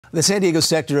The San Diego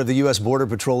sector of the U.S. Border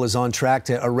Patrol is on track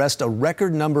to arrest a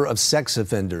record number of sex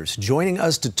offenders. Joining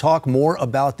us to talk more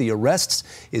about the arrests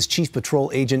is Chief Patrol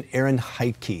Agent Aaron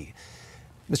Heitke.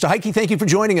 Mr. Heitke, thank you for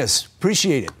joining us.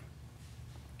 Appreciate it.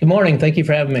 Good morning. Thank you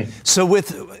for having me. So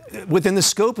within the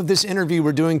scope of this interview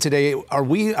we're doing today, I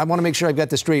want to make sure I've got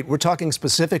this straight. We're talking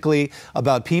specifically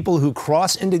about people who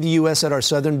cross into the U.S. at our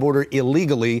southern border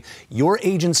illegally. Your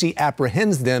agency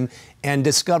apprehends them and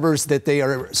discovers that they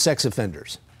are sex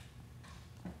offenders.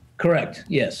 Correct.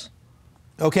 Yes.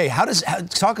 Okay.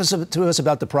 Talk to us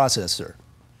about the process, sir.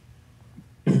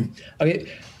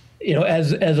 Okay. You know,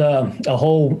 as a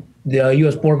whole, the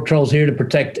U.S. Border Patrol is here to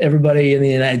protect everybody in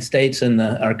the United States and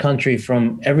our country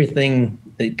from everything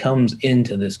that comes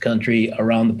into this country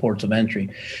around the ports of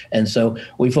entry. And so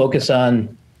we focus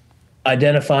on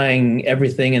identifying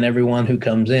everything and everyone who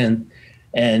comes in.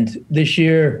 And this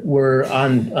year we're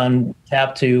on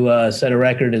tap to set a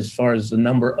record as far as the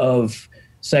number of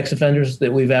sex offenders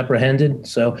that we've apprehended.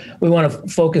 So we want to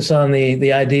focus on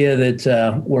the idea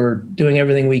that we're doing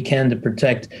everything we can to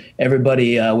protect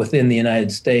everybody within the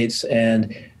United States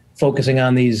and focusing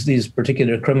on these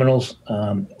particular criminals.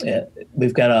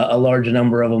 We've got a large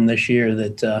number of them this year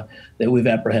that we've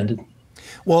apprehended.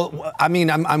 Well, I mean,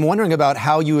 I'm wondering about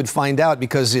how you would find out,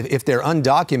 because if they're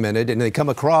undocumented and they come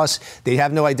across, they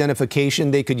have no identification,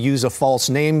 they could use a false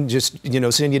name, just,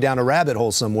 send you down a rabbit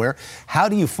hole somewhere. How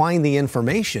do you find the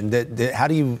information? How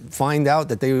do you find out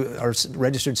that they are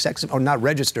registered sex, or not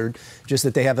registered, just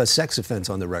that they have a sex offense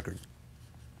on the record?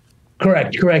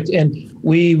 Correct. And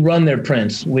we run their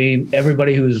prints.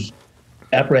 Everybody who's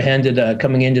apprehended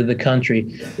coming into the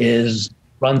country is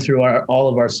run through all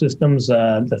of our systems,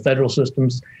 the federal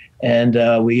systems,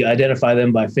 and we identify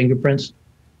them by fingerprints.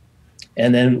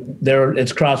 And then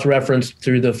it's cross-referenced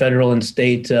through the federal and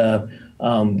state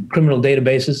criminal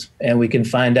databases, and we can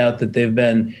find out that they've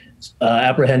been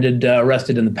apprehended,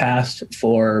 arrested in the past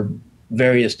for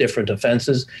various different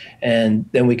offenses. And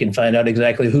then we can find out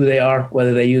exactly who they are,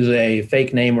 whether they use a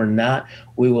fake name or not.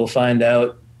 We will find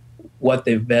out what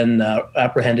they've been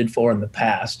apprehended for in the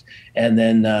past, and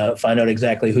then find out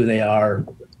exactly who they are.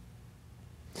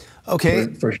 Okay.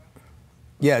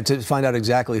 Yeah, to find out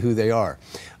exactly who they are.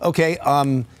 Okay.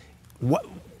 I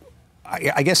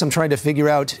guess I'm trying to figure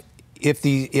out if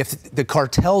the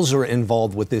cartels are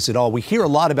involved with this at all. We hear a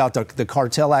lot about the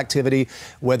cartel activity,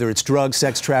 whether it's drugs,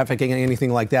 sex trafficking,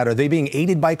 anything like that. Are they being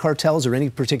aided by cartels or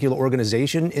any particular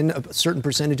organization in a certain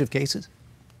percentage of cases?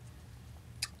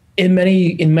 In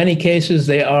many cases,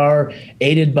 they are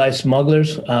aided by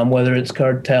smugglers, whether it's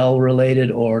cartel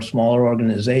related or smaller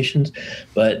organizations,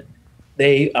 but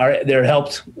they're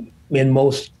helped in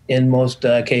most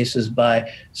cases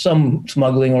by some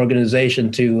smuggling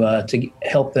organization to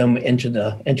help them into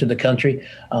the country,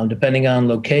 depending on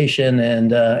location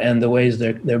and the ways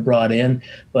they're brought in.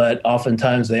 But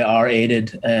oftentimes they are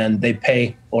aided, and they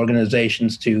pay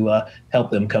organizations to help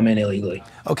them come in illegally.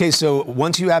 Okay, so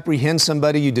once you apprehend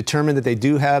somebody, you determine that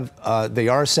they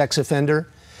are a sex offender.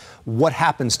 What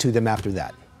happens to them after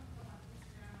that?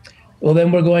 Well,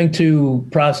 then we're going to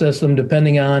process them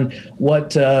depending on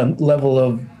what level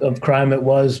of crime it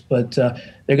was, but they're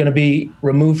going to be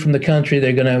removed from the country.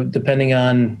 They're going to, depending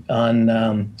on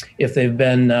if they've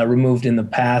been removed in the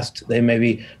past, they may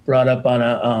be brought up on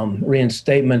a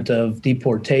reinstatement of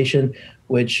deportation,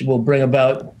 which will bring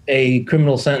about a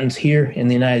criminal sentence here in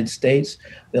the United States.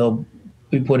 They'll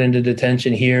be put into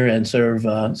detention here and serve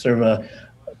a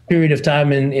period of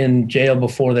time in jail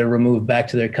before they're removed back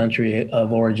to their country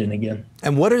of origin again.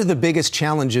 And what are the biggest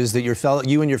challenges that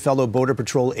you and your fellow Border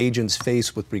Patrol agents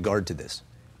face with regard to this?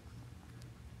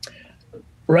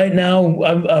 Right now,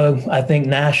 I think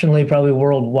nationally, probably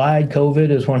worldwide,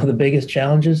 COVID is one of the biggest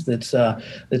challenges that's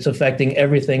affecting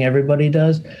everything everybody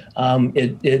does.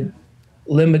 It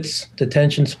limits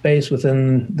detention space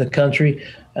within the country.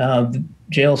 The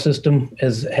jail system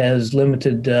has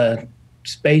limited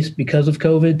space because of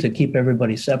COVID to keep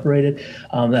everybody separated.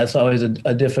 That's always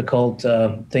a difficult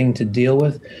thing to deal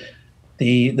with.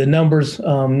 The numbers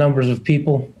of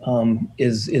people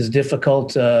is difficult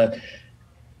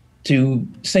to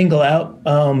single out.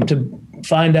 To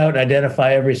find out,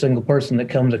 identify every single person that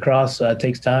comes across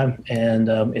takes time and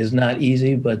is not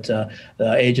easy. But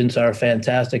the agents are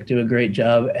fantastic, do a great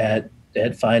job at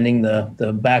finding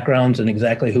the backgrounds and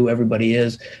exactly who everybody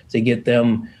is to get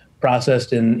them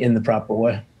processed in the proper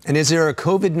way. And is there a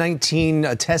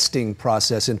COVID-19 testing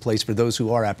process in place for those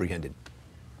who are apprehended?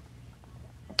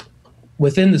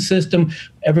 Within the system,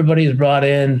 everybody is brought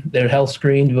in, they're health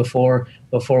screened before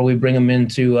we bring them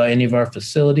into any of our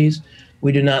facilities.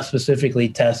 We do not specifically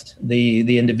test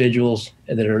the individuals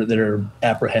that are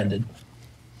apprehended.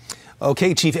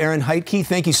 Okay, Chief Aaron Heitke,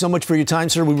 thank you so much for your time,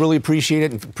 sir. We really appreciate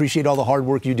it and appreciate all the hard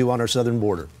work you do on our southern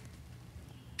border.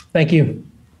 Thank you.